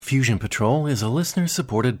Fusion Patrol is a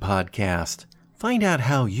listener-supported podcast. Find out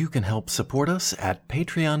how you can help support us at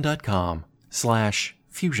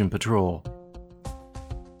patreon.com/Fusion Patrol.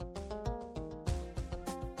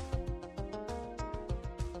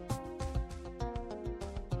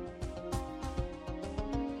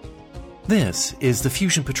 This is the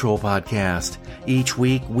Fusion Patrol podcast. Each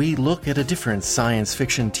week, we look at a different science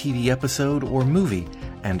fiction TV episode or movie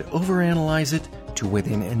and overanalyze it to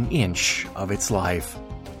within an inch of its life.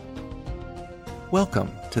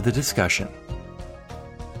 Welcome to the discussion.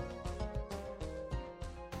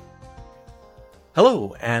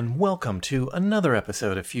 Hello, and welcome to another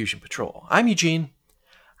episode of Fusion Patrol. I'm Eugene,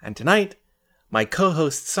 and tonight, my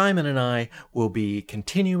co-host Simon and I will be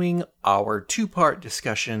continuing our two-part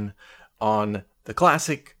discussion on the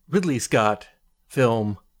classic Ridley Scott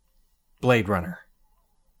film Blade Runner.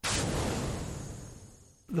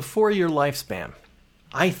 The 4-year lifespan.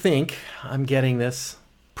 I think I'm getting this,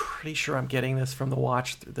 pretty sure I'm getting this from the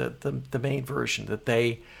watch, the main version,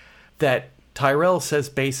 that Tyrell says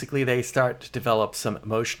basically they start to develop some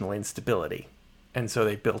emotional instability. And so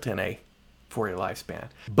they built in a 4-year lifespan.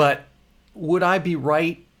 But would I be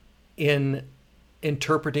right in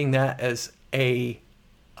interpreting that as a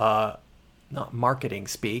not marketing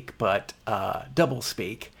speak, but double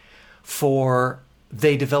speak, for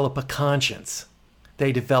they develop a conscience.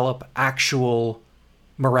 They develop actual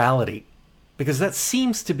morality. Because that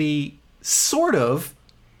seems to be sort of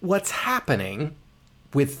what's happening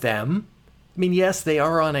with them. I mean, yes, they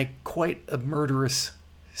are on quite a murderous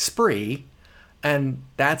spree, and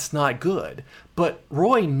that's not good. But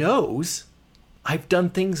Roy knows I've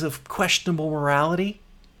done things of questionable morality.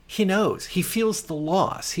 He knows. He feels the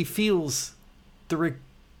loss. He feels the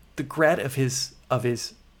regret of his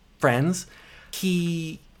friends.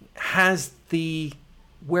 He has the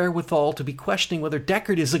wherewithal to be questioning whether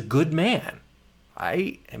Deckard is a good man.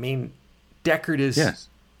 I mean, Deckard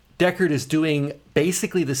is doing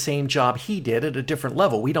basically the same job he did at a different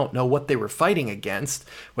level. We don't know what they were fighting against,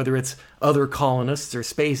 whether it's other colonists or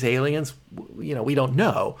space aliens. You know, we don't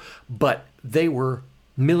know. But they were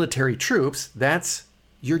military troops. That's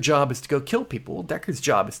your job is to go kill people. Well, Deckard's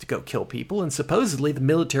job is to go kill people, and supposedly the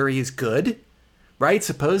military is good, right?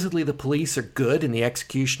 Supposedly the police are good in the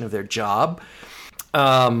execution of their job.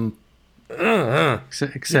 But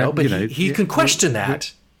he can question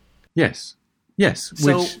that. Yes.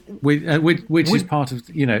 So, which is part of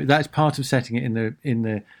that's part of setting it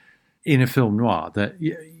in a film noir, that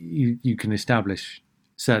you can establish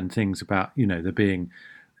certain things about there being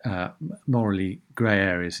morally grey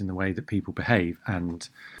areas in the way that people behave, and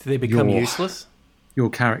do they become useless? Your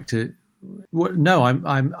character? No,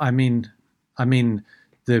 I mean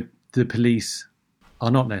the police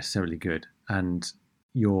are not necessarily good, and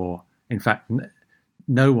in fact,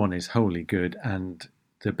 no one is wholly good, and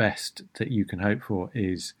the best that you can hope for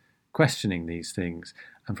is questioning these things.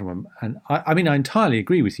 I entirely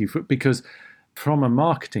agree with you because from a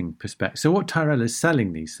marketing perspective, so what Tyrell is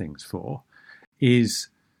selling these things for is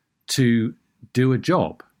to do a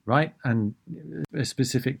job, right? And a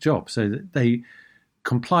specific job. So that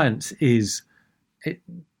compliance is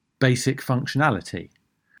basic functionality.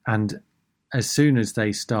 And as soon as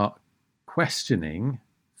they start questioning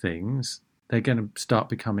things, they're going to start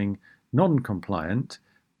becoming non-compliant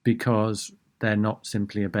because they're not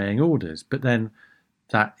simply obeying orders. But then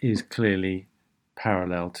that is clearly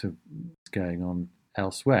parallel to what's going on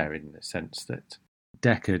elsewhere, in the sense that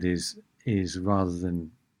Deckard is rather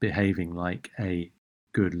than behaving like a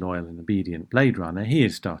good, loyal and obedient Blade Runner, he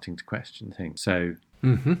is starting to question things. So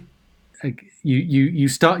you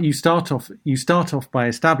start off by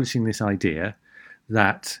establishing this idea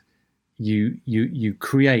that you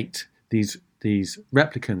create these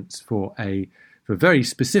replicants for very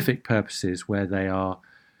specific purposes, where they are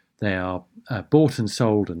bought and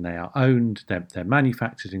sold, and they are owned. They're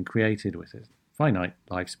manufactured and created with a finite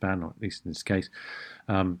lifespan, or at least in this case,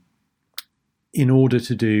 in order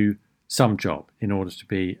to do some job, in order to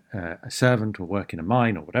be a servant or work in a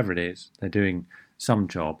mine or whatever it is. They're doing some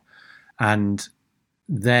job. And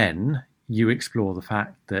then you explore the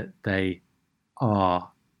fact that they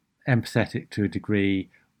are empathetic to a degree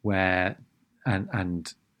where,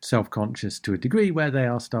 and self-conscious to a degree where they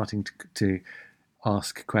are starting to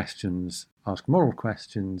ask moral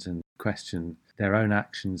questions, and question their own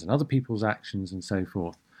actions and other people's actions and so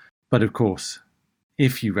forth. But of course,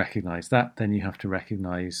 if you recognise that, then you have to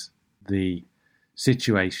recognise the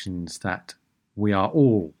situations that we are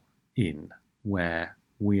all in, where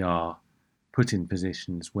we are put in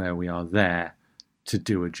positions where we are there to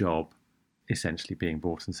do a job, essentially being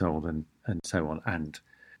bought and sold and so on. And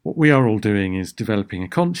what we are all doing is developing a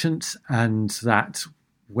conscience, and that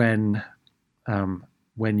when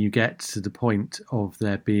you get to the point of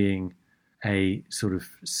there being a sort of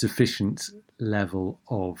sufficient level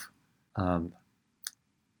of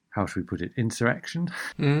how should we put it, insurrection,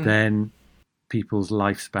 then people's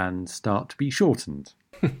lifespans start to be shortened.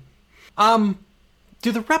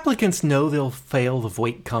 Do the replicants know they'll fail the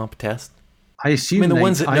Voight-Kampff test? I assume the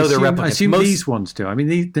ones that know they're replicants. I assume these ones do. I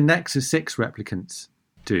mean, the Nexus 6 replicants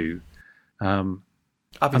do.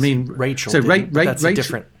 Obviously, Rachel. So that's Rachel,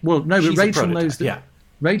 different. Well, no, but Rachel knows that. Yeah.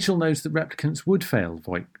 Rachel knows that replicants would fail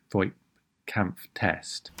Voight-Kampff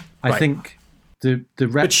test. I think the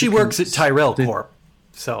replicants. But she works at Tyrell Corp,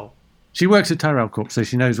 so she works at Tyrell Corp, so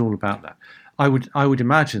she knows all about that. I would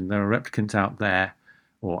imagine there are replicants out there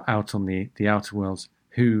or out on the outer worlds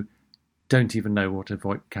who don't even know what a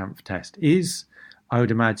Voight-Kampff test is. I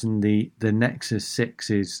would imagine the Nexus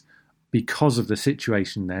 6 is, because of the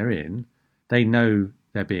situation they're in, they know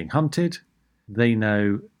they're being hunted. They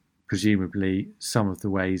know, presumably, some of the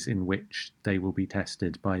ways in which they will be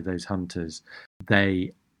tested by those hunters.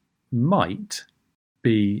 They might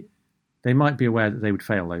be aware that they would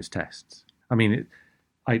fail those tests. I mean,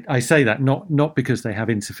 I say that not because they have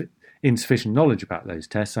insufficient knowledge about those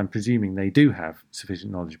tests. I'm presuming they do have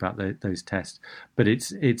sufficient knowledge about those tests, but it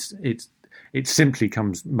simply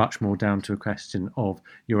comes much more down to a question of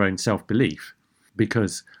your own self-belief,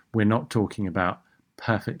 because we're not talking about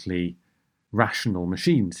perfectly rational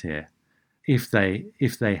machines here. If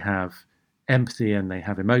they have empathy and they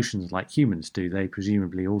have emotions like humans do, they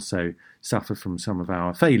presumably also suffer from some of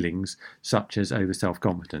our failings, such as over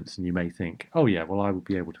self-confidence. And you may think, oh yeah, well, I will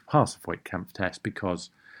be able to pass a Voight-Kampff test because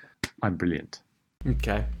I'm brilliant.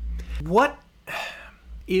 Okay. What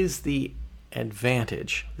is the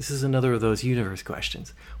advantage? This is another of those universe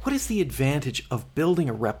questions. What is the advantage of building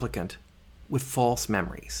a replicant with false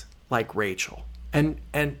memories, like Rachel? And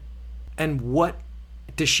what,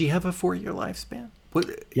 does she have a 4-year lifespan?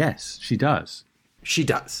 Yes, she does. She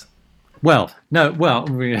does. Well, no, well,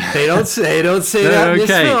 they don't say that in this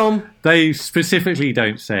film. They specifically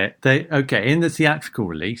don't say it. In the theatrical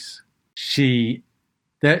release,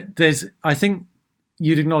 there's I think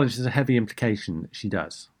you'd acknowledge there's a heavy implication that she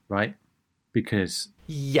does, right? Because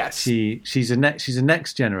yes, she's a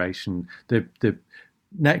next generation. The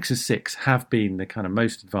Nexus 6 have been the kind of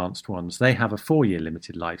most advanced ones. They have a 4-year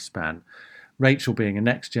limited lifespan. Rachel being a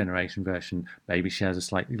next generation version, maybe she has a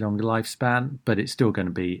slightly longer lifespan, but it's still going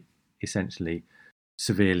to be essentially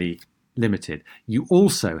severely limited. You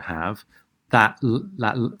also have that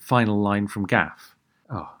final line from Gaff.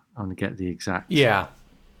 Oh, I'm going to get the exact... Yeah.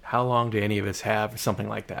 How long do any of us have? Or something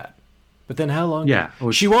like that. But then how long... Yeah.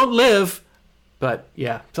 She won't live, but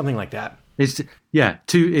yeah, something like that. It's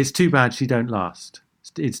too bad she don't last.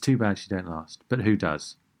 It's too bad she don't last. But who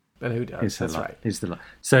does? But who does? That's right.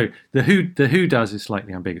 So the who does is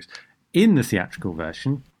slightly ambiguous. In the theatrical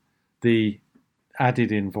version, the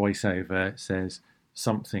added in voiceover says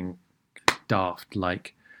something daft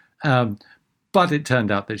like, but it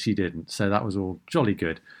turned out that she didn't. So that was all jolly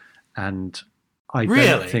good. And I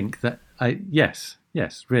don't think that yes,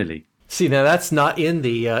 really. See, now that's not in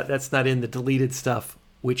the deleted stuff,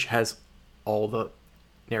 which has all the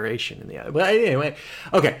narration in the other. But anyway,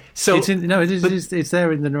 okay. So it's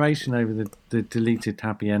there in the narration over the deleted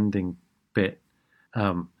happy ending bit.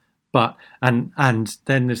 But then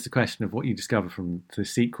there's the question of what you discover from the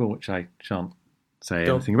sequel, which I shan't say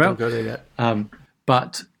anything about. Don't go there yet.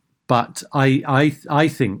 But I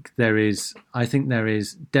think there is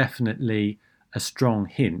definitely a strong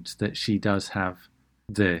hint that she does have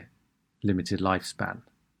the limited lifespan.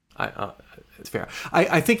 It's fair.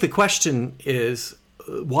 I think the question is,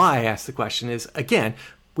 why I asked the question is, again,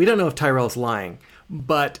 we don't know if Tyrell's lying,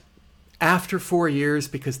 but after 4 years,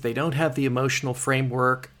 because they don't have the emotional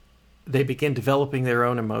framework, they begin developing their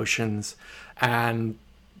own emotions and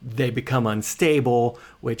they become unstable,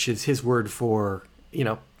 which is his word for,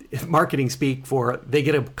 marketing speak for they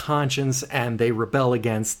get a conscience and they rebel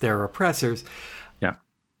against their oppressors. Yeah.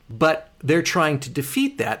 But they're trying to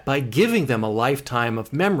defeat that by giving them a lifetime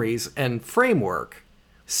of memories and framework.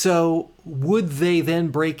 So would they then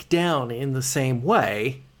break down in the same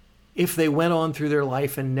way if they went on through their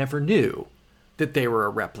life and never knew that they were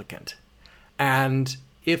a replicant? And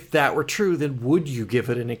if that were true, then would you give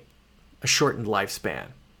it a shortened lifespan?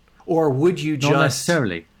 Or would you just... Not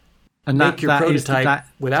necessarily. And make your prototype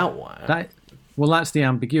without one? That's the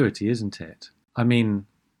ambiguity, isn't it? I mean,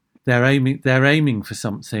 they're aiming for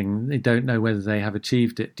something. They don't know whether they have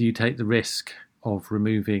achieved it. Do you take the risk of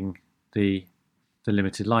removing the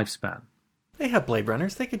limited lifespan? They have Blade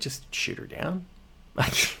Runners. They could just shoot her down.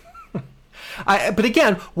 But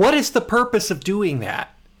again, what is the purpose of doing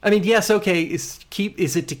that? I mean, yes, okay. Is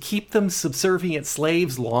it to keep them subservient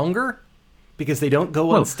slaves longer because they don't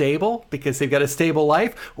go unstable because they've got a stable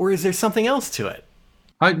life, or is there something else to it?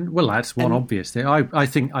 Well, that's one obvious thing. I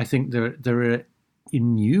think there are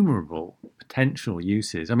innumerable potential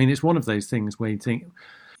uses. I mean, it's one of those things where you think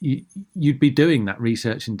you'd be doing that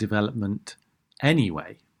research and development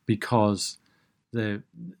anyway, because there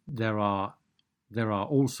are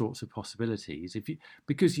all sorts of possibilities.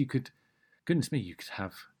 Because you could, goodness me, you could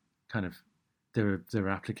have kind of there are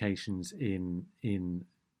applications in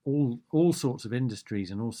all sorts of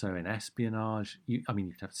industries, and also in espionage. You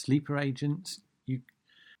could have sleeper agents.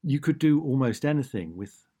 You could do almost anything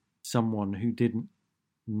with someone who didn't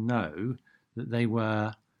know that they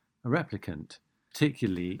were a replicant,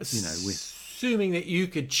 particularly, with assuming that you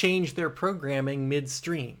could change their programming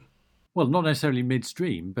midstream. Well, not necessarily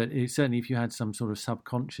midstream, but certainly if you had some sort of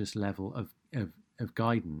subconscious level of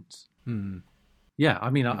guidance. Yeah, I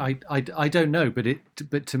mean, I don't know,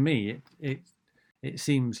 but to me it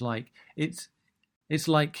seems like it's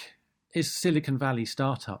Silicon Valley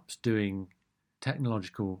startups doing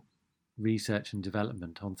technological research and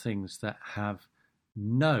development on things that have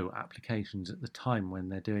no applications at the time when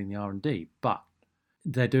they're doing the R&D, but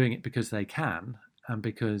they're doing it because they can, and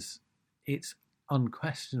because it's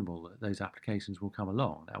unquestionable that those applications will come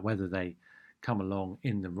along. Now, whether they come along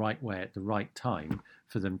in the right way at the right time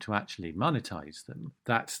for them to actually monetize them,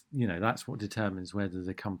 that's what determines whether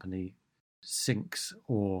the company sinks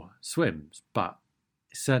or swims. But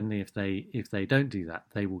certainly if they don't do that,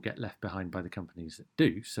 they will get left behind by the companies that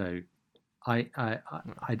do. So I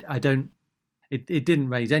don't, it didn't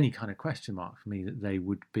raise any kind of question mark for me that they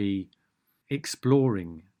would be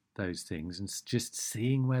exploring those things and just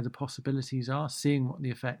seeing where the possibilities are, seeing what the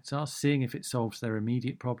effects are, seeing if it solves their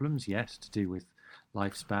immediate problems, yes, to do with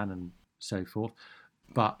lifespan and so forth,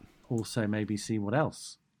 but also maybe see what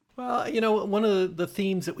else. Well, one of the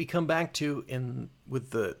themes that we come back to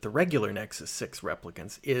with the regular Nexus 6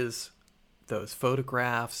 replicants is those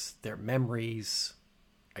photographs, their memories,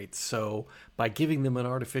 right? So by giving them an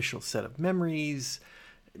artificial set of memories,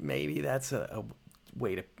 maybe that's a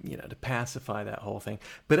way to to pacify that whole thing.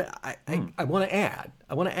 But I want to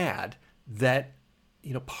add that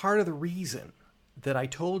part of the reason that I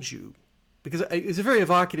told you, because it's very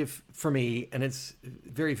evocative for me and it's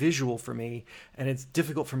very visual for me and it's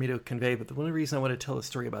difficult for me to convey, but the only reason I want to tell the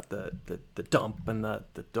story about the dump and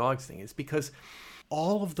the dogs thing is because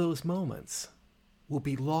all of those moments will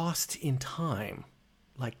be lost in time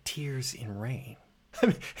like tears in rain.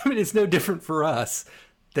 I mean it's no different for us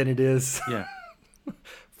than it is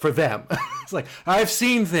for them. It's like, I've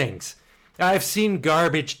seen things. I've seen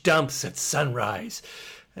garbage dumps at sunrise.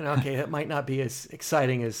 And okay, that might not be as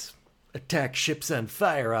exciting as attack ships on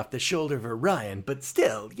fire off the shoulder of Orion, but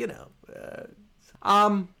still,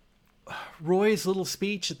 Roy's little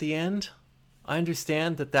speech at the end, I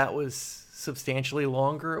understand that was substantially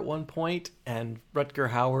longer at one point, and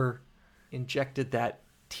Rutger Hauer injected that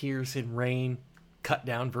tears in rain cut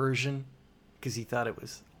down version because he thought it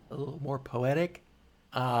was a little more poetic.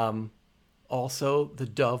 Also, the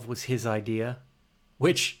dove was his idea,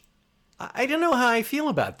 which I don't know how I feel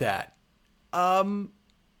about that. When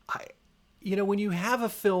you have a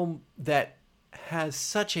film that has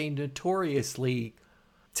such a notoriously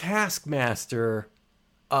taskmaster,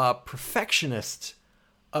 perfectionist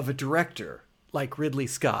of a director like Ridley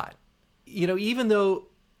Scott, even though,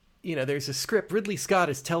 there's a script, Ridley Scott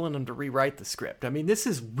is telling him to rewrite the script. I mean, this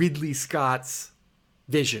is Ridley Scott's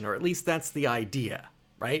vision, or at least that's the idea,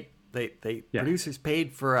 right? Producers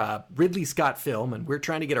paid for a Ridley Scott film, and we're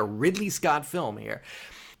trying to get a Ridley Scott film here.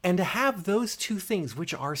 And to have those two things,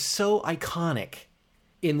 which are so iconic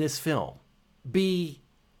in this film, be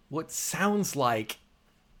what sounds like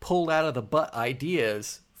pulled out of the butt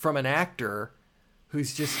ideas from an actor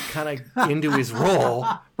who's just kind of into his role,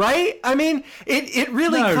 right? I mean, it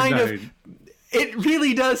really it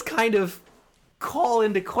really does kind of call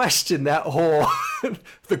into question that whole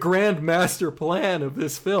the grand master plan of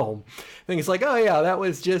this film. I think it's like, oh yeah, that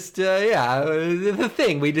was just the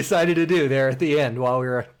thing we decided to do there at the end while we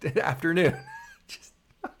were afternoon.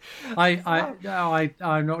 I'm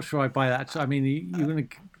not sure I buy that. I mean, you're going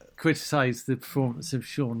to criticize the performance of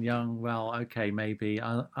Sean Young. Well, okay, maybe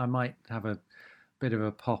I might have a bit of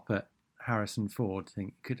a pop at Harrison Ford. Think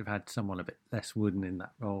you could have had someone a bit less wooden in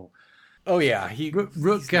that role. Oh yeah,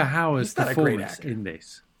 Rutger Hauer's performance in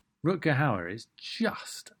this. Rutger Hauer is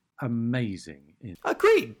just amazing.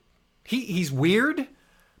 Agreed. He's weird.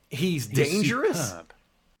 He's dangerous. Superb.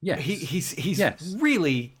 Yes. He's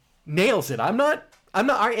really nails it. I'm not I'm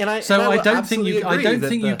not, and I. So and I don't think absolutely I agree don't that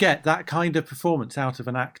think you get that kind of performance out of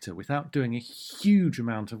an actor without doing a huge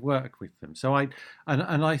amount of work with them. So I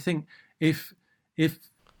think if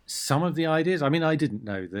some of the ideas, I mean, I didn't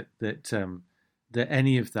know that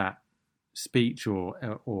any of that speech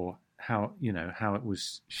or how how it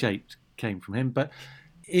was shaped came from him. But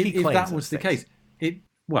if that was the case,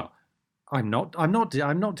 I'm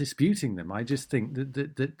not disputing them. I just think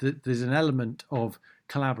that there's an element of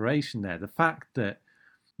collaboration there. The fact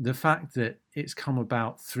that it's come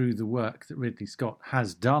about through the work that Ridley Scott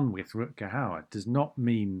has done with Rutger Hauer does not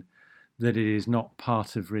mean that it is not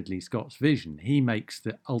part of Ridley Scott's vision. He makes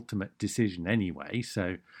the ultimate decision anyway.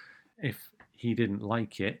 So if he didn't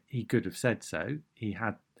like it, he could have said so. He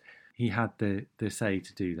had the say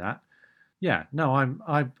to do that. Yeah, no,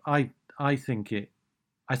 I think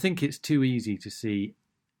it's too easy to see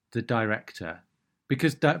the director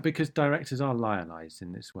because directors are lionized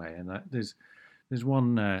in this way, and there's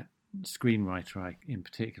one screenwriter in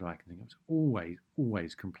particular I can think of was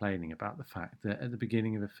always complaining about the fact that at the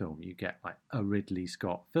beginning of a film you get like a Ridley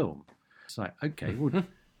Scott film. It's like, okay, well,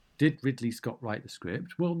 did Ridley Scott write the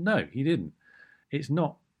script? Well, no, he didn't. It's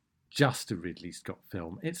not just a Ridley Scott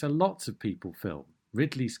film. It's a lots of people film.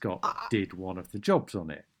 Ridley Scott did one of the jobs on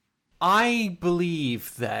it. I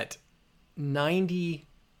believe that 90%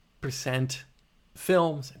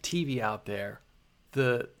 films and TV out there,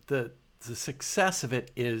 the success of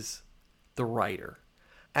it is the writer.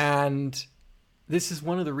 And this is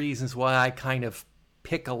one of the reasons why I kind of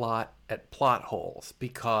pick a lot at plot holes,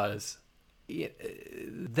 because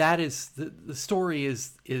that is the story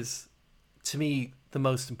is to me the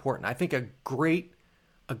most important. I think a great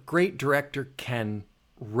director can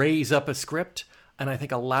raise up a script, and I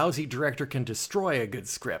think a lousy director can destroy a good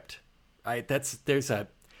script. Right?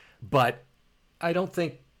 But I don't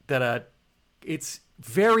think that it's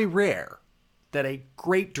very rare that a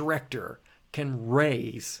great director can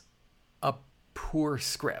raise a poor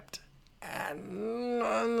script. And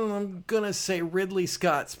I'm going to say Ridley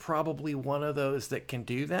Scott's probably one of those that can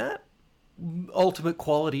do that. Ultimate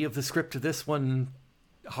quality of the script of this one,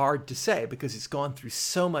 hard to say, because it's gone through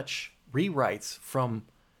so much rewrites from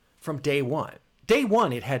day one. Day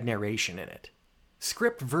one, it had narration in it.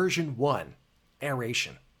 Script version 1,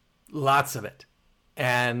 narration. Lots of it.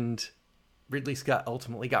 And Ridley Scott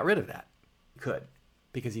ultimately got rid of that.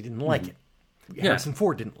 Because he didn't like it. Harrison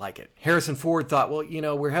Ford didn't like it. Harrison Ford thought, well,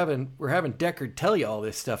 we're having Deckard tell you all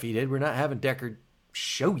this stuff he did. We're not having Deckard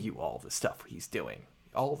show you all the stuff he's doing,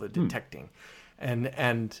 all the detecting. And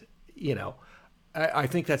I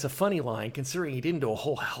think that's a funny line, considering he didn't do a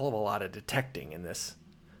whole hell of a lot of detecting in this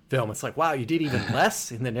film. It's like, wow, you did even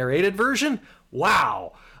less in the narrated version?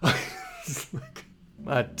 Wow.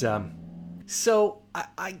 But so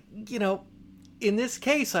I in this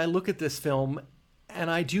case, I look at this film and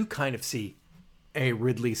I do kind of see a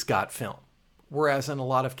Ridley Scott film, whereas in a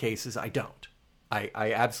lot of cases I don't.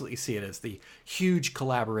 I absolutely see it as the huge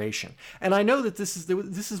collaboration. And I know that this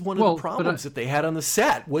is one of the problems that they had on the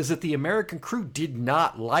set, was that the American crew did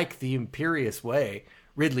not like the imperious way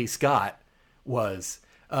Ridley Scott was,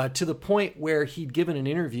 to the point where he'd given an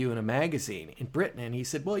interview in a magazine in Britain, and he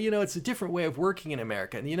said, well, it's a different way of working in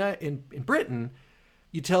America. And in Britain,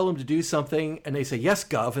 you tell them to do something and they say, yes,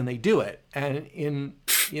 Gov, and they do it. And in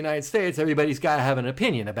the United States, everybody's got to have an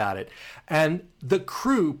opinion about it. And the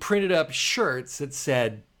crew printed up shirts that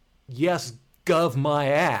said, yes, Gov, my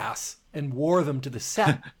ass, and wore them to the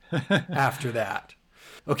set after that.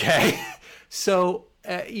 Okay? So,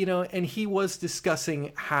 and he was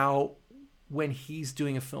discussing how when he's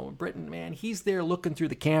doing a film in Britain, man, he's there looking through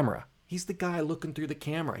the camera. He's the guy looking through the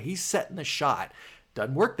camera. He's setting the shot.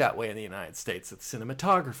 Doesn't work that way in the United States. The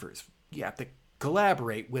cinematographers, you have to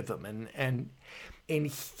collaborate with them, and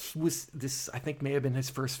he was, this I think may have been his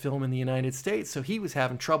first film in the United States, so he was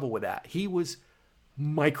having trouble with that. He was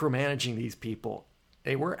micromanaging these people.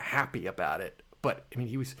 They weren't happy about it, but I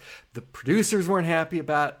mean, the producers weren't happy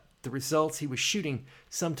about the results. He was shooting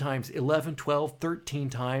sometimes 11, 12, 13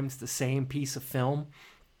 times the same piece of film,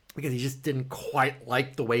 because he just didn't quite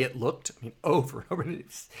like the way it looked. I mean, over and over.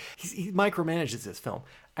 He micromanages this film.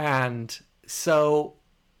 And so,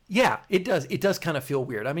 yeah, it does kind of feel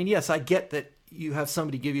weird. I mean, yes, I get that you have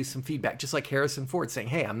somebody give you some feedback, just like Harrison Ford saying,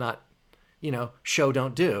 hey, I'm not, show,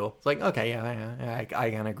 don't do. It's like, okay, yeah, I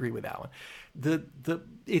can agree with that one.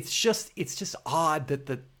 It's just odd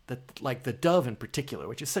that like the dove in particular,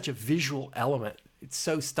 which is such a visual element, it's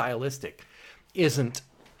so stylistic, isn't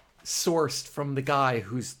sourced from the guy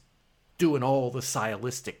who's doing all the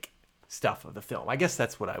stylistic stuff of the film. I guess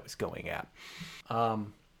that's what I was going at.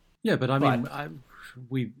 Yeah, but I mean,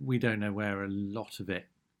 we don't know where a lot of it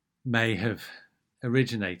may have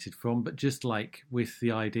originated from, but just like with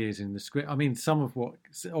the ideas in the script. I mean, some of what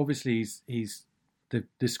obviously he's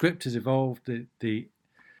the script has evolved. The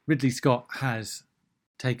Ridley Scott has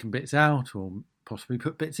taken bits out or possibly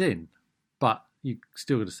put bits in, but you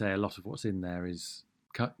still got to say a lot of what's in there is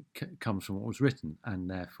comes from what was written, and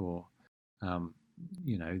therefore,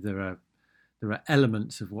 there are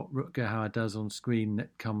elements of what Rutger Hauer does on screen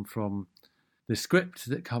that come from the script,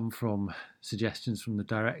 that come from suggestions from the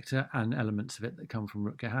director, and elements of it that come from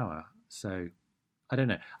Rutger Hauer. So I don't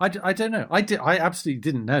know. I don't know. I absolutely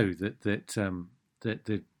didn't know that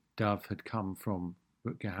the Dove had come from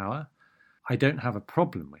Rutger Hauer. I don't have a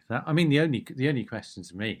problem with that. I mean, the only question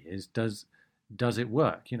to me is does it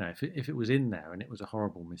work? If it was in there and it was a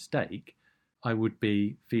horrible mistake, I would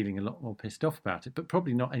be feeling a lot more pissed off about it, but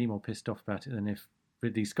probably not any more pissed off about it than if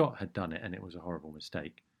Ridley Scott had done it and it was a horrible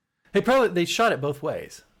mistake. They shot it both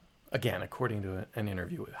ways. Again, according to an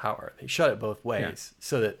interview with Hauer, they shot it both ways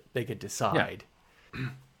so that they could decide. Yeah.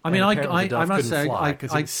 I mean, I must say,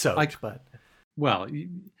 because it's soaked, but well,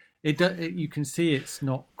 you can see it's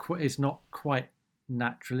not quite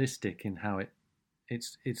naturalistic in how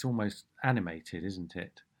it's almost animated, isn't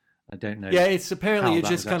it? I don't know. Yeah, it's apparently it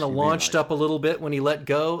just kind of launched up a little bit when he let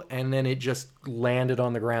go, and then it just landed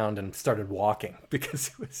on the ground and started walking because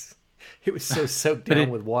it was so soaked down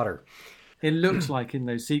with water. It looks like in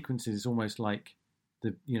those sequences, it's almost like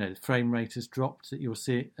the frame rate has dropped that you'll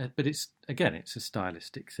see it, but it's a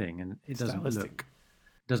stylistic thing, and it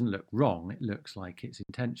doesn't look wrong. It looks like it's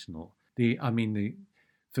intentional.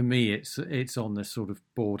 For me, it's on the sort of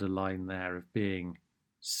borderline there of being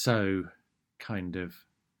so kind of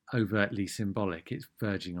overtly symbolic. It's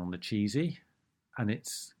verging on the cheesy, and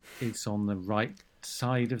it's on the right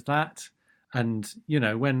side of that. And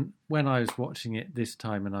when I was watching it this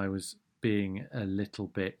time, and I was being a little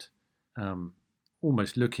bit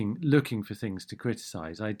almost looking for things to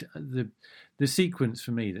criticise, the sequence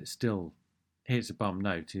for me that still hits a bum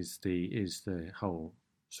note is the whole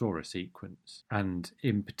Sora sequence, and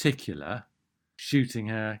in particular shooting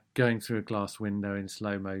her, going through a glass window in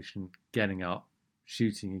slow motion, getting up,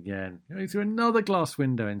 shooting again, going through another glass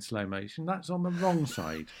window in slow motion. That's on the wrong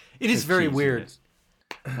side. It is very weird.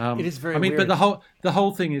 It is very weird. But the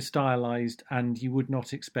whole thing is stylized, and you would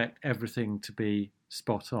not expect everything to be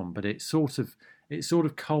spot on. But it sort of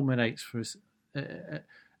culminates for us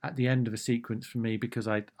at the end of a sequence for me, because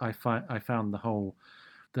I found the whole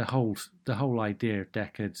idea of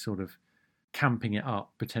Deckard sort of camping it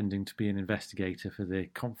up, pretending to be an investigator for the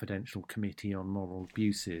Confidential Committee on Moral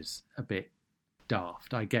Abuses, a bit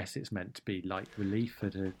daft. I guess it's meant to be light relief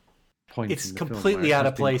at a point. It's in the completely film out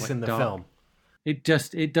of place in the dark. film. It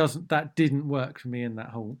doesn't. That didn't work for me, and that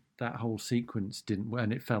whole sequence didn't work,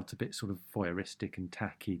 and it felt a bit sort of voyeuristic and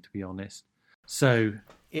tacky, to be honest. So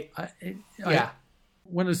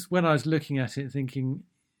when I was looking at it, thinking,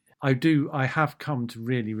 I have come to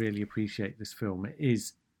really, really appreciate this film. It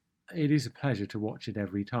is a pleasure to watch it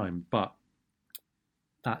every time, but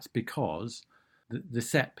that's because the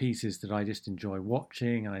set pieces that I just enjoy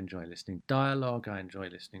watching, I enjoy listening to dialogue, I enjoy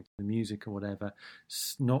listening to the music or whatever,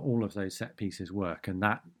 not all of those set pieces work, and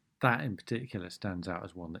that in particular stands out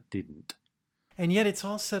as one that didn't. And yet it's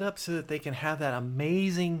all set up so that they can have that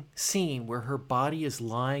amazing scene where her body is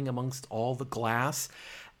lying amongst all the glass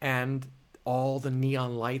and all the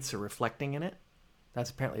neon lights are reflecting in it. That's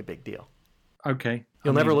apparently a big deal. Okay.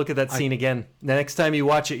 You'll never look at that scene again. The next time you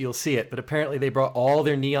watch it, you'll see it. But apparently they brought all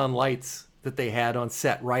their neon lights that they had on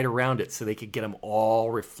set right around it so they could get them all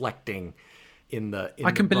reflecting in the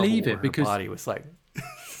I can believe it, because her body was like...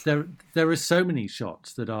 there are so many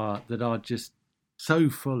shots that are just so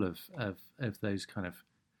full of those kind of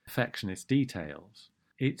perfectionist details.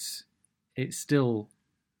 It's still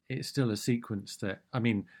a sequence that, I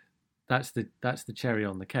mean, that's the cherry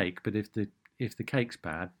on the cake. But if the cake's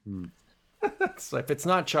bad, so if it's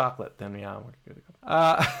not chocolate, then yeah, we're good.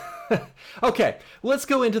 Okay, let's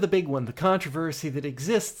go into the big one, the controversy that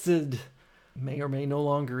existed, may or may no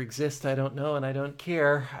longer exist. I don't know, and I don't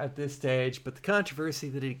care at this stage. But the controversy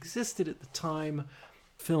that existed at the time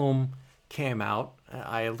film came out,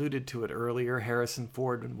 I alluded to it earlier. Harrison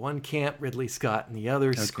Ford in one camp, Ridley Scott in the other.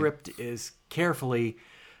 Okay. Script is carefully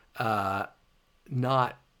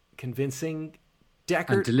not convincing.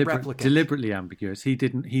 Deckard, deliberately ambiguous. He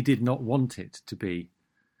did not want it to be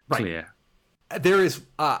clear. Right. There is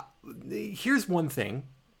here's one thing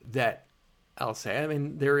that I'll say. I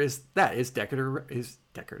mean, is Deckard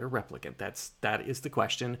a replicant? That is the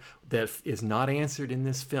question that is not answered in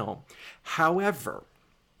this film. However,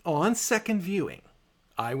 on second viewing,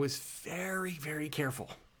 I was very, very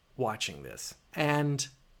careful watching this, and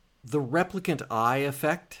the replicant eye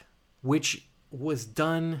effect, which was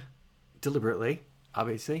done deliberately,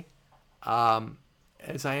 obviously.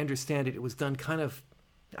 As I understand it, it was done kind of,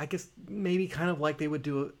 I guess, maybe kind of like they would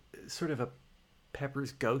do a sort of a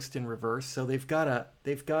Pepper's Ghost in reverse. So they've got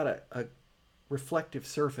a reflective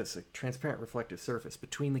surface, a transparent reflective surface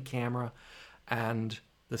between the camera and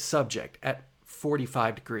the subject at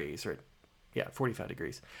 45 degrees, or 45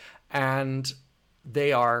 degrees. And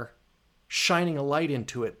they are shining a light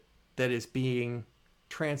into it that is being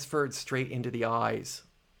transferred straight into the eyes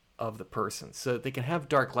of the person. So they can have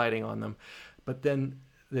dark lighting on them, but then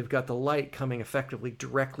they've got the light coming effectively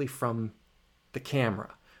directly from the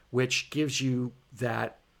camera, which gives you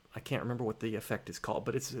that, I can't remember what the effect is called,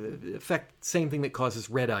 but it's the effect, same thing that causes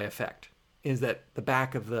red eye effect, is that the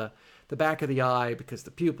back of the eye, because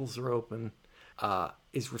the pupils are open,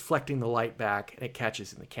 is reflecting the light back, and it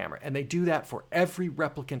catches in the camera. And they do that for every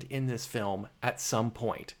replicant in this film at some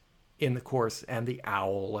point in the course, and the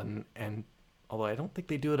owl, and although I don't think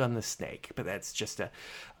they do it on the snake, but that's just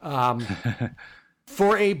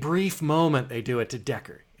for a brief moment they do it to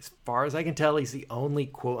Deckard. As far as I can tell, he's the only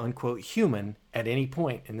quote-unquote human at any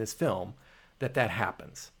point in this film that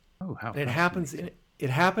happens. Oh, how it happens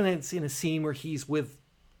in a scene where he's with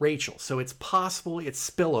Rachel. So it's possible it's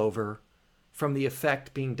spillover from the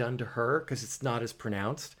effect being done to her because it's not as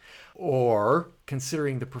pronounced, or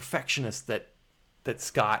considering the perfectionist that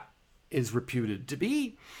Scott is reputed to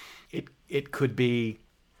be, it could be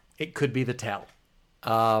the tell.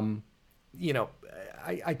 I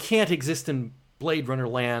can't exist in Blade Runner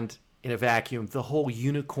land in a vacuum. The whole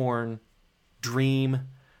unicorn dream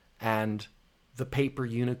and the paper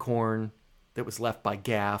unicorn that was left by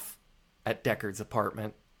Gaff at Deckard's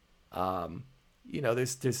apartment.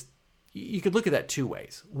 There's you could look at that two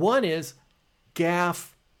ways. One is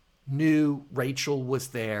Gaff knew Rachel was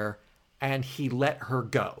there and he let her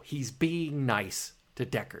go. He's being nice to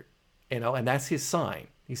Deckard, and that's his sign.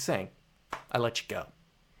 He's saying, I let you go,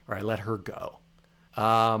 or I let her go.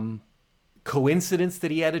 Coincidence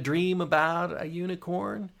that he had a dream about a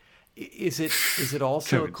unicorn? Is it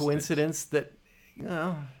also a coincidence that,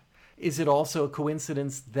 is it also a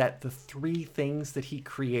coincidence that the three things that he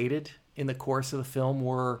created in the course of the film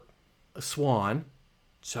were a swan,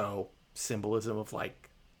 so symbolism of like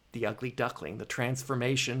the ugly duckling, the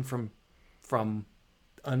transformation from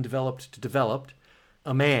undeveloped to developed,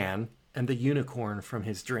 a man, and the unicorn from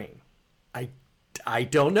his dream? I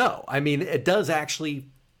don't know. I mean, it does actually,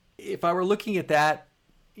 if I were looking at that,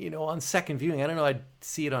 on second viewing, I don't know, I'd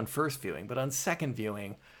see it on first viewing, but on second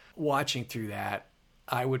viewing, watching through that,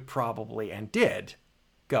 I would probably, and did,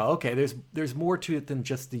 go, okay, there's more to it than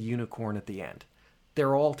just the unicorn at the end.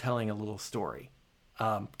 They're all telling a little story.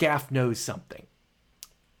 Gaff knows something.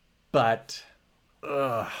 But,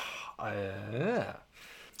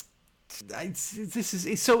 this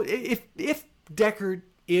is, so if Deckard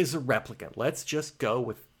is a replicant, let's just go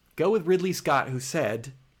with Ridley Scott, who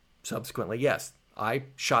said subsequently, yes, I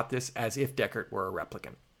shot this as if Deckard were a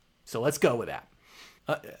replicant. So let's go with that.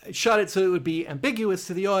 Shot it so it would be ambiguous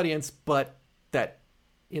to the audience, but that,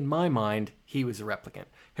 in my mind, he was a replicant.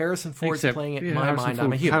 Harrison Ford's playing it in my mind,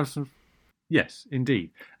 I'm a human. Yes,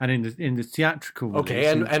 indeed. And in the theatrical release, okay,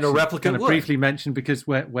 and a replicant kind of briefly mentioned, because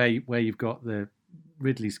where you've got the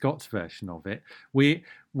Ridley Scott's version of it,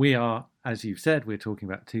 we are, as you've said, we're talking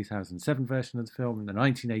about the 2007 version of the film. In the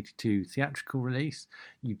 1982 theatrical release,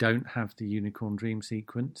 you don't have the unicorn dream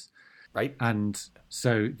sequence, right? And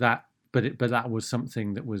so that, but that was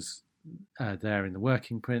something that was there in the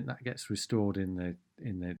working print. That gets restored in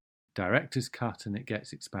the director's cut, and it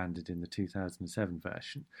gets expanded in the 2007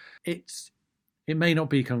 version. It may not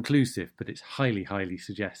be conclusive, but it's highly, highly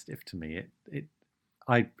suggestive to me.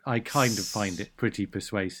 I kind of find it pretty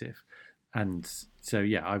persuasive, and so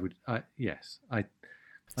yeah, I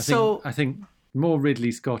think the more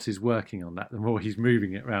Ridley Scott is working on that, the more he's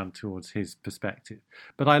moving it around towards his perspective.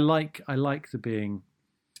 But I like there being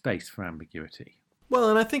space for ambiguity. Well,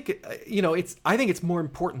 and I think I think it's more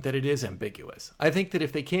important that it is ambiguous. I think that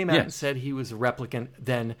if they came out and said he was a replicant,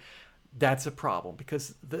 then that's a problem,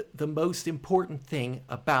 because the most important thing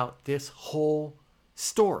about this whole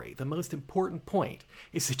story, the most important point,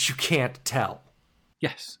 is that you can't tell.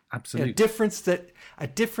 Yes, absolutely. A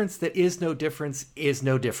difference that is no difference is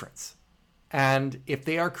no difference. And if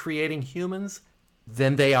they are creating humans,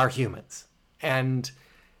 then they are humans. And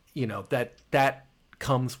that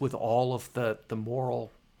comes with all of the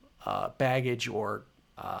moral baggage or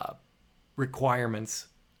requirements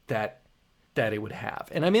that it would have.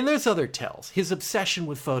 And I mean, there's other tells. His obsession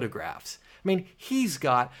with photographs. I mean, he's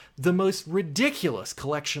got the most ridiculous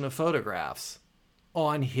collection of photographs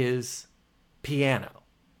on his piano.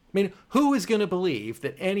 mean, who is going to believe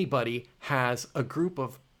that anybody has a group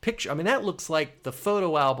of pictures? I mean, that looks like the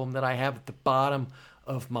photo album that I have at the bottom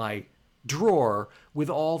of my drawer with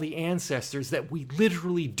all the ancestors that we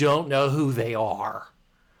literally don't know who they are.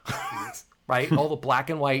 Right? All the black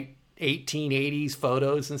and white 1880s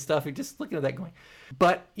photos and stuff. You're just looking at that going.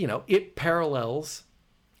 But, you know, it parallels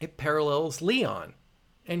Leon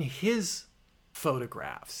and his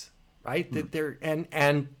photographs, right? That they're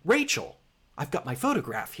and Rachel. I've got my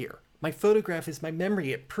photograph here. My photograph is my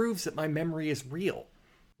memory. It proves that my memory is real.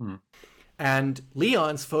 And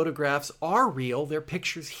Leon's photographs are real. They're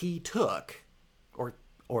pictures he took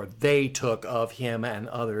or they took of him and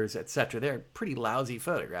others, etc. They're pretty lousy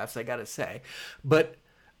photographs, I got to say. But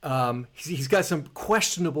he's got some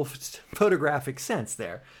questionable photographic sense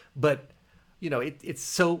there. But, you know, it's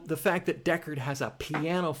so the fact that Deckard has a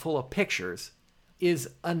piano full of pictures is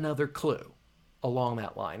another clue along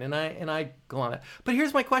that line. And I go on that. But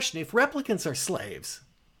here's my question. If replicants are slaves,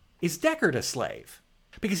 is Deckard a slave?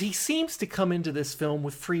 Because he seems to come into this film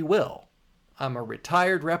with free will. I'm a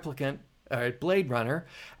retired replicant, Blade Runner,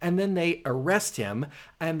 and then they arrest him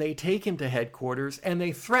and they take him to headquarters and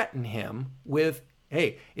they threaten him with,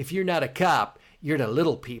 hey, if you're not a cop, you're the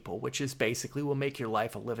little people, which is basically will make your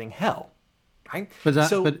life a living hell. Right?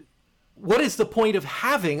 But what is the point of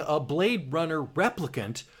having a Blade Runner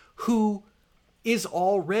replicant who is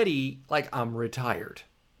already like, I'm retired?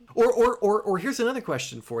 Or here's another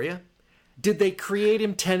question for you. Did they create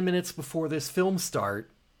him 10 minutes before this film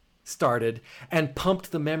started and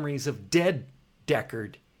pumped the memories of dead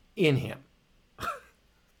Deckard in him?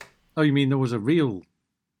 Oh, you mean there was a real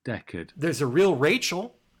Deckard? There's a real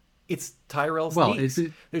Rachel. It's Tyrell's niece.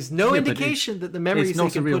 There's no indication that the memories they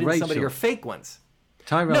can put in somebody are fake ones.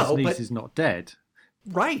 Tyrell's niece is not dead.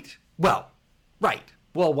 Right. Well, right.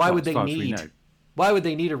 Well, why would they need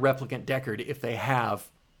a replicant Deckard if they have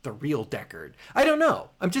the real Deckard? I don't know.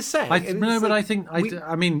 I'm just saying.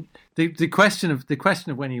 I mean, the question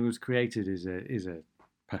of when he was created is a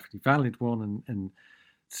perfectly valid one, and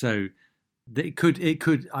so it could.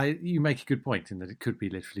 You make a good point in that it could be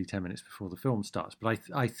literally 10 minutes before the film starts. But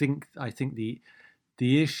I think the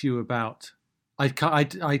issue about I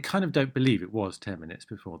kind of don't believe it was 10 minutes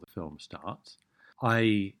before the film starts.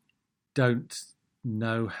 I don't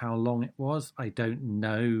know how long it was. I don't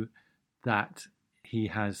know that he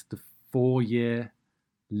has the 4-year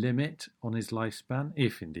limit on his lifespan,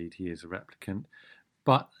 if indeed he is a replicant.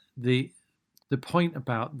 But the point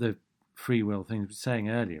about the free will thing we were saying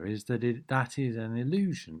earlier is that that is an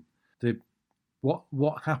illusion.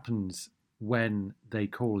 What happens when they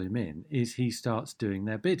call him in is he starts doing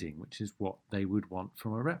their bidding, which is what they would want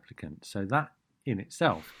from a replicant. So that in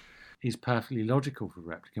itself is perfectly logical for a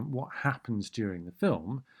replicant. What happens during the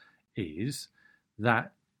film is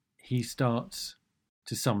that he starts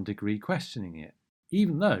to some degree questioning it,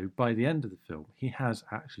 even though by the end of the film he has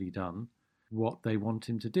actually done what they want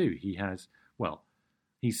him to do.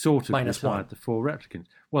 He's sort of retired the 4 replicants.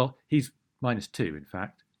 Well, he's -2, in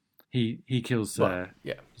fact. He kills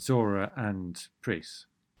Zora and Priest,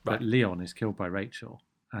 but Leon is killed by Rachel,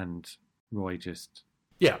 and Roy just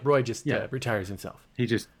retires himself. He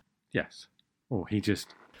just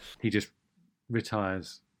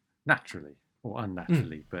retires naturally or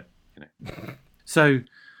unnaturally, but you know.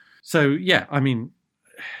 So yeah, I mean,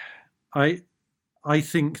 I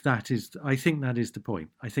think that is the point.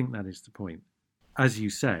 I think that is the point. As you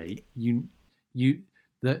say,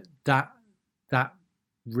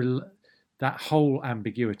 that whole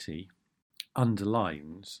ambiguity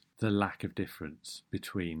underlines the lack of difference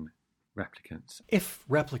between replicants. If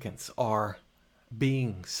replicants are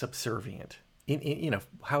being subservient, in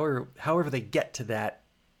however they get to that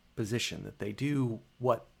position, that they do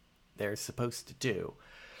what they're supposed to do,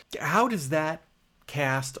 how does that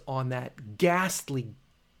cast on that ghastly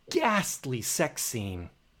sex scene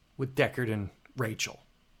with Deckard and Rachel?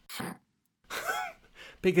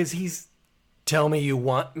 Because he's, tell me you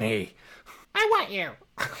want me. I want you.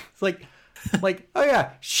 It's like, oh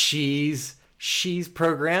yeah, she's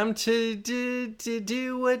programmed to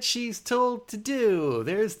do what she's told to do.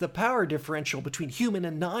 There's the power differential between human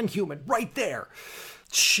and non-human right there.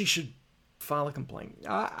 She should file a complaint.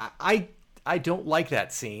 I don't like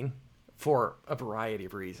that scene for a variety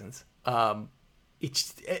of reasons.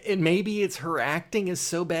 Maybe it's her acting is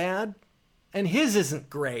so bad, and his isn't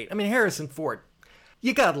great. I mean, Harrison Ford,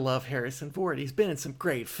 you gotta love Harrison Ford. He's been in some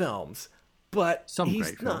great films, but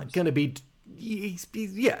he's not going to be.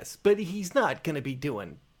 But he's not going to be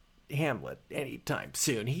doing Hamlet anytime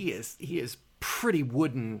soon. He is pretty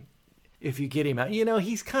wooden if you get him out. You know,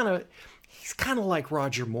 he's kind of like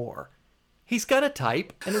Roger Moore. He's got a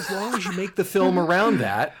type, and as long as you make the film around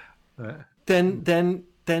that, then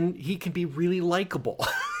he can be really likable.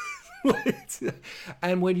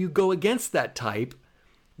 And when you go against that type,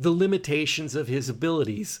 the limitations of his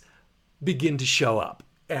abilities begin to show up.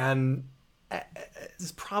 And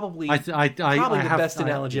it's probably the best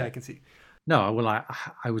analogy I can see. No, well,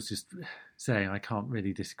 I was just saying I can't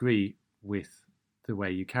really disagree with the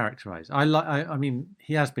way you characterize. I mean,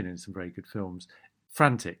 he has been in some very good films.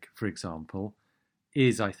 Frantic, for example,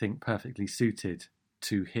 is, I think, perfectly suited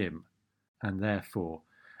to him, and therefore,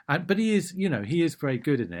 but he is very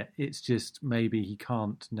good in it. It's just maybe he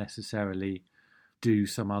can't necessarily do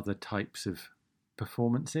some other types of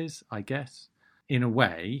performances, I guess. In a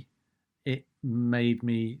way, it made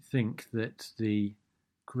me think that the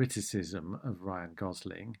criticism of Ryan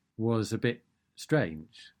Gosling was a bit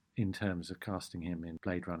strange in terms of casting him in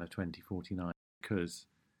Blade Runner 2049, because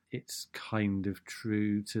it's kind of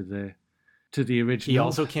true to the original. He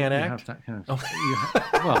also can't act.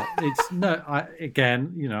 Well, it's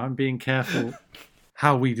again, I'm being careful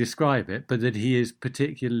how we describe it, but that he is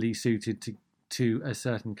particularly suited to a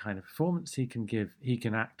certain kind of performance he can give. He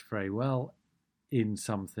can act very well in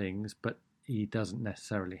some things, but he doesn't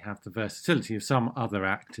necessarily have the versatility of some other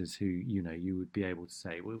actors who, you would be able to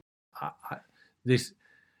say, well, this,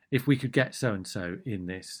 if we could get so-and-so in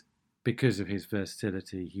this, because of his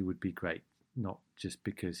versatility, he would be great, not just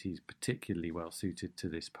because he's particularly well suited to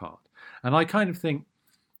this part. And I kind of think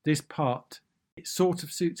this part, it sort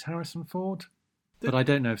of suits Harrison Ford, but I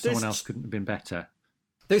don't know if someone else couldn't have been better.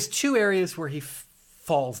 There's two areas where he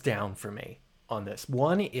falls down for me on this.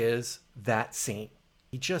 One is that scene.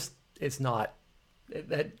 He just is not,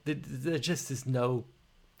 there just is no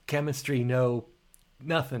chemistry,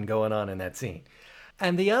 nothing going on in that scene.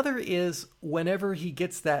 And the other is whenever he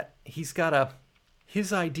gets that, he's got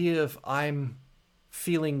his idea of I'm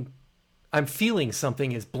feeling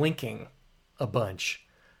something is blinking a bunch.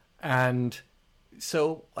 And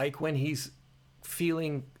so like when he's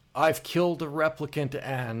feeling I've killed a replicant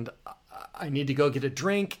and I need to go get a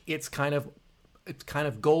drink, it's kind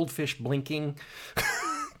of goldfish blinking.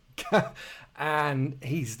 And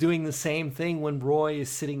he's doing the same thing when Roy is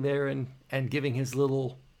sitting there and giving his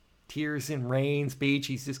little tears in rain speech.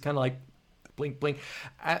 He's just kind of like blink, blink.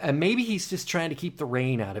 And maybe he's just trying to keep the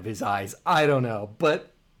rain out of his eyes. I don't know.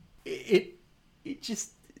 But it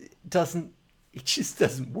just doesn't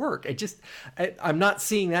work. I'm not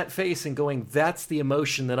seeing that face and going, that's the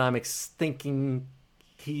emotion that I'm thinking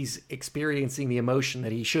he's experiencing, the emotion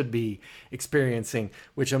that he should be experiencing,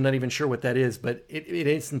 which I'm not even sure what that is, but it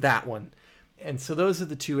isn't that one. And so those are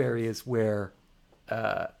the two areas where,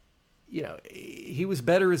 he was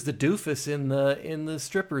better as the doofus in the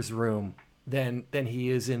stripper's room than he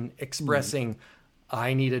is in expressing,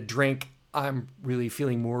 I need a drink. I'm really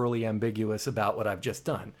feeling morally ambiguous about what I've just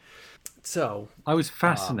done. So I was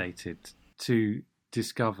fascinated to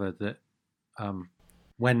discover that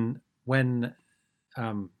when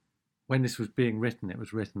this was being written, it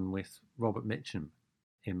was written with Robert Mitchum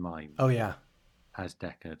in mind. Oh yeah, as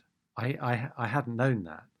Deckard. I hadn't known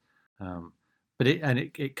that, but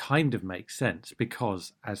it kind of makes sense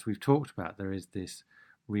because, as we've talked about, there is this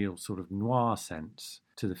real sort of noir sense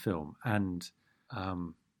to the film, and I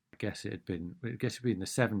guess it'd been in the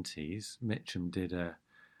 70s. Mitchum did a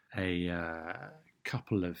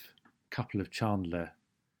couple of Chandler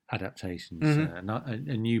adaptations,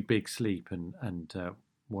 a New Big Sleep and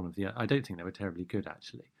one of the. I don't think they were terribly good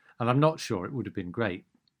actually, and I'm not sure it would have been great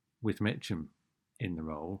with Mitchum in the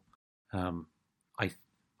role.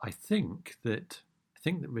 I think that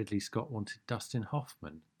Ridley Scott wanted Dustin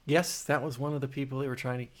Hoffman. Yes, that was one of the people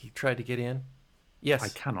he tried to get in. Yes, I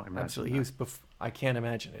cannot imagine. Absolutely, I can't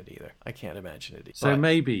imagine it either. So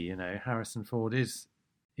maybe Harrison Ford is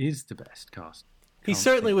the best cast. He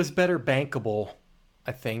certainly was better bankable,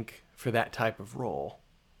 I think, for that type of role.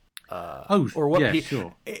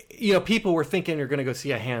 Sure. People were thinking you're going to go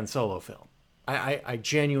see a Han Solo film. I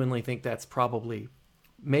genuinely think that's probably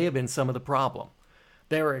may have been some of the problem.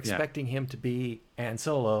 They were expecting him to be Han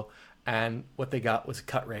Solo, and what they got was a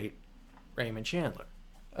cut rate Raymond Chandler,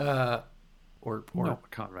 or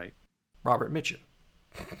not cut rate Robert Mitchum.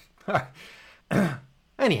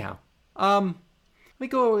 Anyhow, let me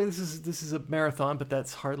go. This is a marathon, but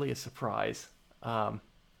that's hardly a surprise for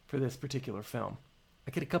this particular film.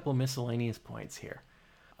 I get a couple of miscellaneous points here.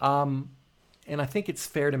 And I think it's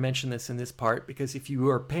fair to mention this in this part because if you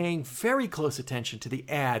are paying very close attention to the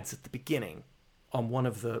ads at the beginning on one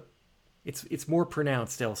of the, it's more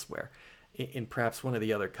pronounced elsewhere in perhaps one of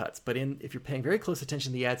the other cuts, but if you're paying very close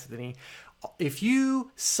attention to the ads at the beginning, if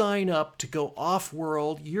you sign up to go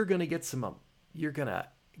off-world, you're going to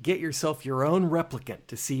get yourself your own replicant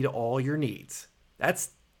to see to all your needs.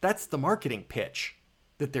 That's the marketing pitch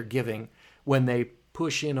that they're giving when they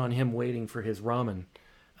push in on him waiting for his ramen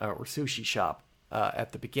or sushi shop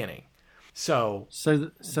at the beginning. So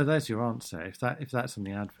there's your answer. If that's on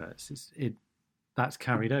the adverts, that's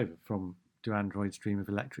carried over from Do Androids Dream of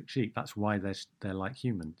Electric Sheep? That's why they're like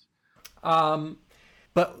humans.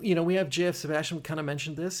 But, we have J.F. Sebastian kind of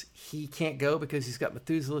mentioned this. He can't go because he's got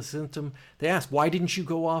Methuselah symptom. They asked, why didn't you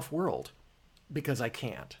go off-world? Because I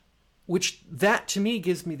can't. Which, that to me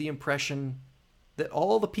gives me the impression that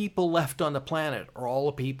all the people left on the planet are all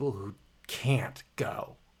the people who can't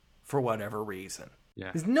go for whatever reason. Yeah.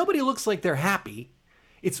 Because nobody looks like they're happy.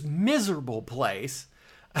 It's a miserable place.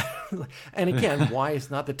 And again, why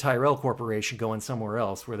is not the Tyrell Corporation going somewhere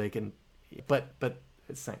else where they can... But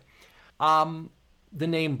it's the same. The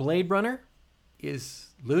name Blade Runner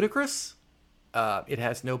is ludicrous. It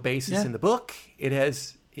has no basis in the book. It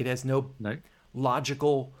has no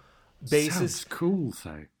logical basis. Sounds cool,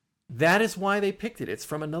 though. That is why they picked it. It's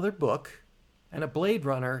from another book, and a Blade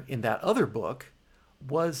Runner in that other book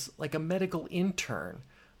was like a medical intern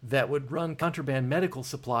that would run contraband medical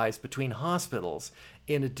supplies between hospitals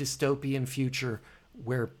in a dystopian future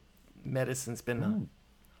where medicine's been,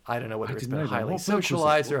 I don't know whether it's been highly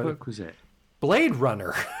socialized or... What book was it? Blade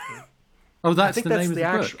Runner. Oh, that's the name of the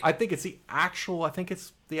book. I think it's the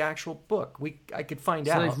actual book. I could find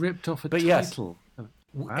out. So they've ripped off a title. Yes.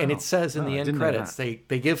 Wow. And it says in the end credits, they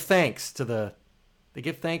give thanks to the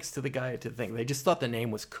guy to the thing. They just thought the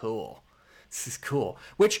name was cool. This is cool,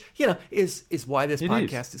 which is why this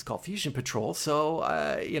podcast is called Fusion Patrol. So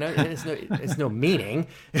it's no meaning.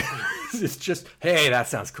 It's just, hey, that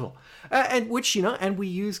sounds cool, and we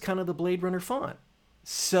use kind of the Blade Runner font.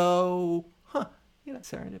 So,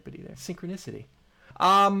 serendipity there, synchronicity.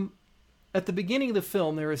 At the beginning of the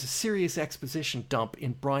film, there is a serious exposition dump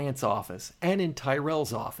in Bryant's office and in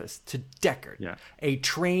Tyrell's office to Deckard, a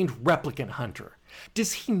trained replicant hunter.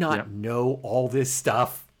 Does he not know all this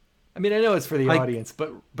stuff? I mean, I know it's for the audience,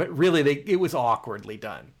 but really, it was awkwardly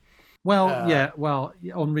done. Well,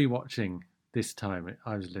 on rewatching this time,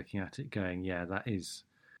 I was looking at it going,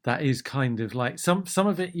 that is kind of like some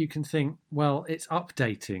of it you can think, well, it's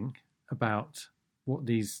updating about what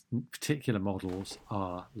these particular models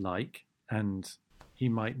are like, and he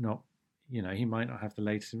might not have the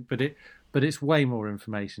latest, but it's way more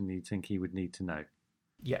information than you'd think he would need to know.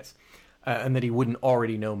 Yes, and that he wouldn't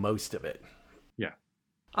already know most of it. Yeah.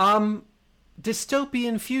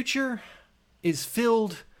 Dystopian future is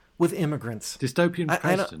filled with immigrants. Dystopian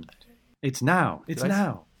present. It's now. It's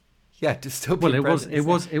now. Yeah, dystopian. Well,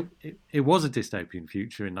 it was a dystopian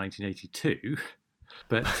future in 1982,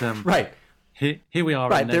 but right. Here we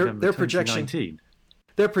are in November 2019.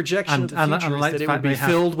 Their projection of the future is that it would be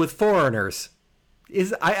filled with foreigners.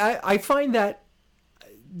 I find that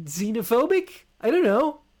xenophobic? I don't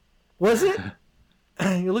know. Was it?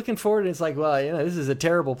 You're looking forward, and it's like, well, this is a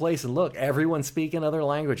terrible place. And look, everyone's speaking other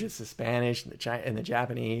languages, the Spanish and the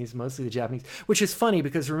Japanese, mostly the Japanese, which is funny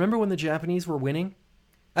because remember when the Japanese were winning?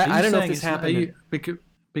 I don't know if this happened.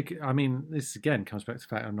 Because, I mean, this again comes back to the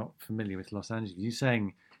fact I'm not familiar with Los Angeles. Are you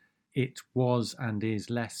saying it was and is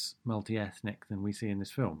less multi-ethnic than we see in this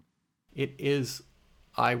film? It is,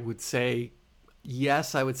 I would say,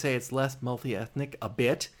 yes, I would say it's less multi-ethnic a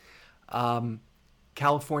bit.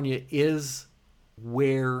 California is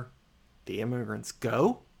where the immigrants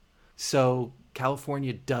go. So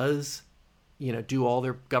California does, do all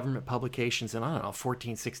their government publications in,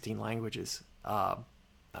 14, 16 languages.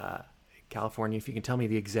 California, if you can tell me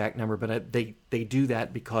the exact number, but they do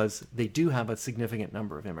that because they do have a significant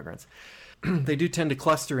number of immigrants. They do tend to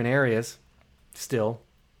cluster in areas still.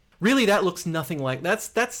 Really, that looks nothing like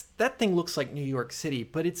that thing looks like New York City,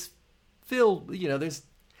 but it's filled,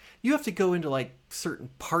 you have to go into like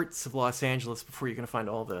certain parts of Los Angeles before you're going to find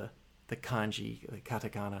all the kanji, the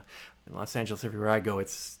katakana. In Los Angeles, everywhere I go,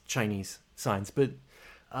 it's Chinese signs. But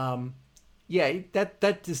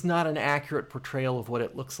that is not an accurate portrayal of what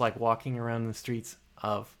it looks like walking around the streets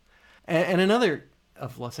of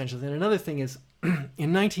Los Angeles. And another thing is,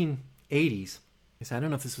 in 1980s, I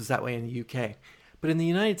don't know if this was that way in the UK, but in the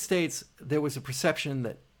United States, there was a perception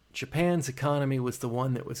that Japan's economy was the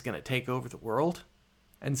one that was going to take over the world.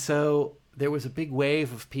 And so there was a big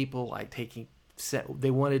wave of people like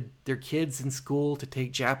they wanted their kids in school to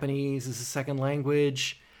take Japanese as a second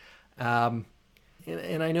language. And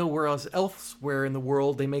I know whereas elsewhere in the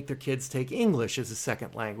world, they make their kids take English as a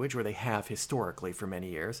second language, or they have historically for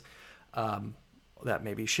many years. That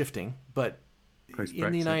may be shifting, but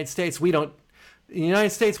in the United States, we don't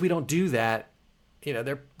do that.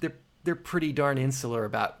 They're pretty darn insular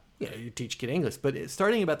about you teach kid English. But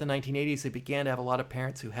starting about the 1980s, they began to have a lot of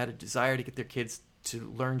parents who had a desire to get their kids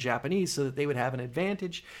to learn Japanese so that they would have an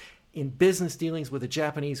advantage in business dealings with the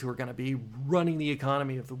Japanese who are going to be running the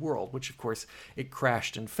economy of the world, which of course it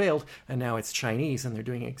crashed and failed, and now it's Chinese and they're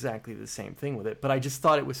doing exactly the same thing with it. But I just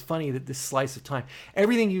thought it was funny that this slice of time,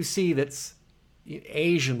 everything you see that's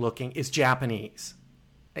Asian looking is Japanese.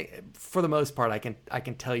 For the most part, I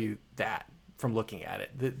can tell you that from looking at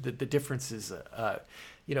it. The difference is,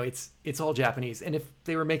 it's all Japanese. And if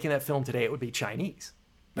they were making that film today, it would be Chinese.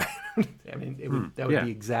 I mean, that would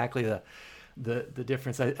be exactly the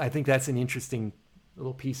difference. I think that's an interesting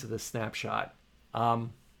little piece of the snapshot.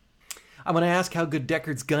 I'm going to ask how good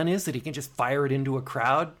Deckard's gun is, that he can just fire it into a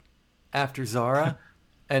crowd after Zara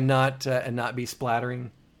and not be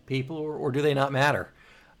splattering people, or do they not matter?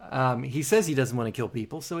 He says he doesn't want to kill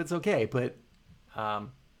people, so it's okay. But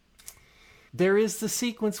there is the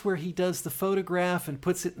sequence where he does the photograph and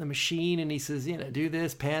puts it in the machine, and he says, do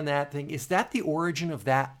this, pan that thing. Is that the origin of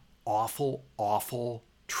that awful, awful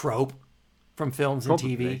trope from films and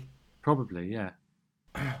TV? Probably, yeah.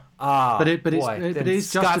 But it is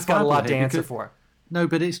Scott's got a lot to answer for. No,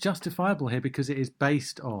 but it's justifiable here because it is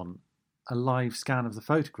based on a live scan of the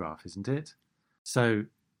photograph, isn't it? So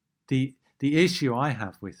the issue I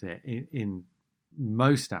have with it in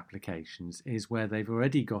most applications is where they've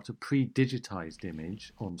already got a pre-digitized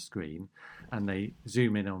image on screen and they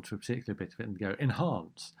zoom in onto a particular bit of it and go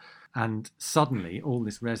enhance, and suddenly all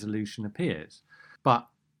this resolution appears. But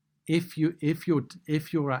if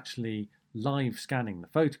you're actually live scanning the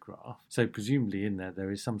photograph, so presumably in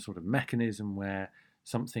there is some sort of mechanism where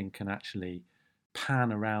something can actually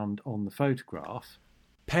pan around on the photograph.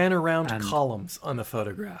 Pan around columns on the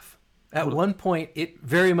photograph. At one point, it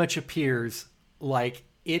very much appears like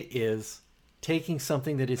it is taking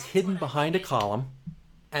something that is hidden behind a column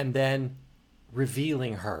and then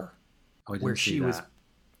revealing her. Where she was.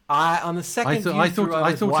 On the second view through,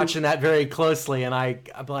 I was watching that very closely, and I'm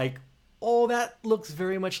like, oh, that looks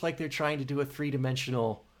very much like they're trying to do a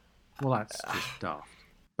three-dimensional... Well, that's just daft.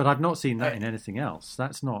 But I've not seen that in anything else.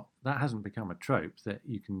 That hasn't become a trope that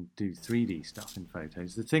you can do 3D stuff in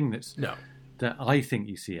photos. The thing that I think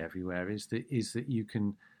you see everywhere is that you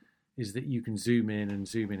can zoom in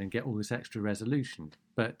and get all this extra resolution.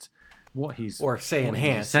 But what he's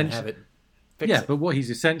enhance and have it fix it. But what he's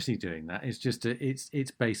essentially doing that is just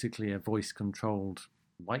it's basically a voice controlled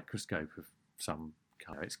microscope of some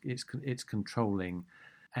kind. It's controlling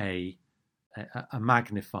a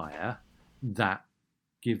magnifier that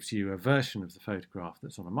gives you a version of the photograph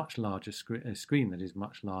that's on a much larger screen that is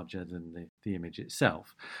much larger than the image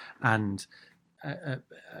itself, and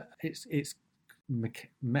it's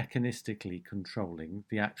mechanistically controlling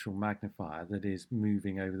the actual magnifier that is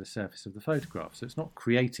moving over the surface of the photograph. So it's not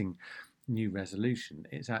creating new resolution,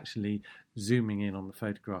 it's actually zooming in on the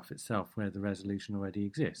photograph itself where the resolution already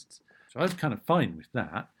exists. So I was kind of fine with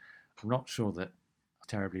that. I'm not sure that it's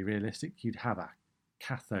terribly realistic. You'd have a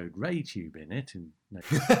cathode ray tube in it,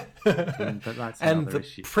 but that's another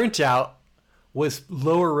issue. The printout was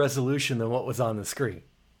lower resolution than what was on the screen.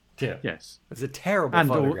 Yeah. Yes. It was a terrible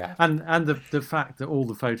photograph. And the fact that all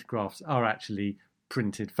the photographs are actually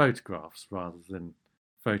printed photographs rather than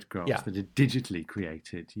photographs that are digitally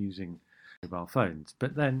created using mobile phones.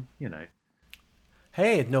 But then,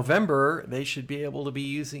 hey, in November, they should be able to be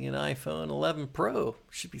using an iPhone 11 Pro.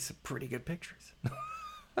 Should be some pretty good pictures.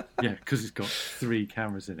 Yeah, because it's got 3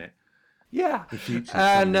 cameras in it. Yeah. The future's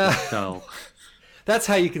and dull. That's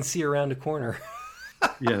how you can see around a corner.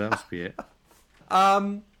 Yeah, that must be it.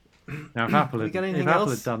 Now, if Apple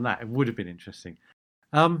had done that, it would have been interesting.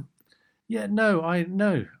 I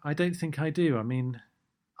don't think I do. I mean,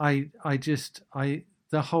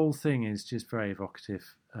 the whole thing is just very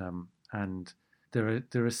evocative, and there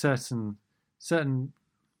are certain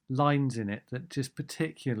lines in it that just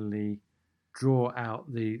particularly draw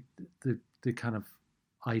out the kind of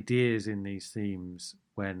ideas in these themes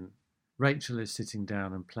when Rachel is sitting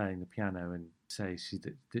down and playing the piano and says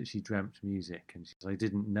that she dreamt music, and she says, I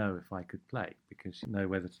didn't know if I could play because she didn't know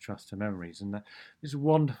whether to trust her memories. And that is a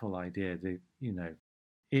wonderful idea that,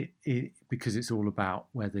 because it's all about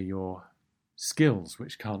whether your skills,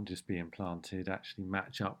 which can't just be implanted, actually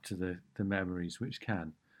match up to the memories which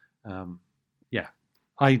can. I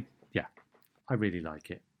really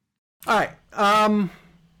like it. All right.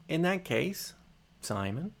 In that case,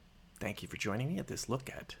 Simon, thank you for joining me at this look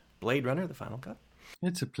at Blade Runner, The Final Cut.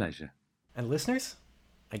 It's a pleasure. And listeners,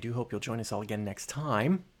 I do hope you'll join us all again next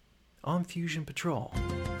time on Fusion Patrol.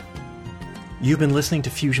 You've been listening to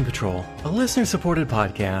Fusion Patrol, a listener-supported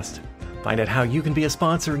podcast Find out how you can be a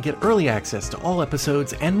sponsor and get early access to all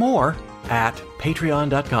episodes and more at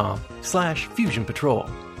patreon.com/Fusion Patrol.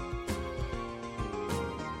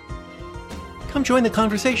 Come join the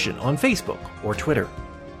conversation on Facebook or Twitter.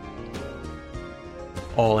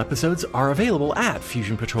 All episodes are available at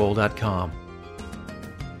FusionPatrol.com.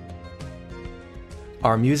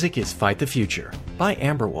 Our music is Fight the Future by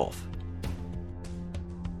Amberwolf.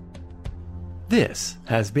 This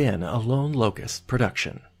has been a Lone Locust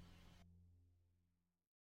production.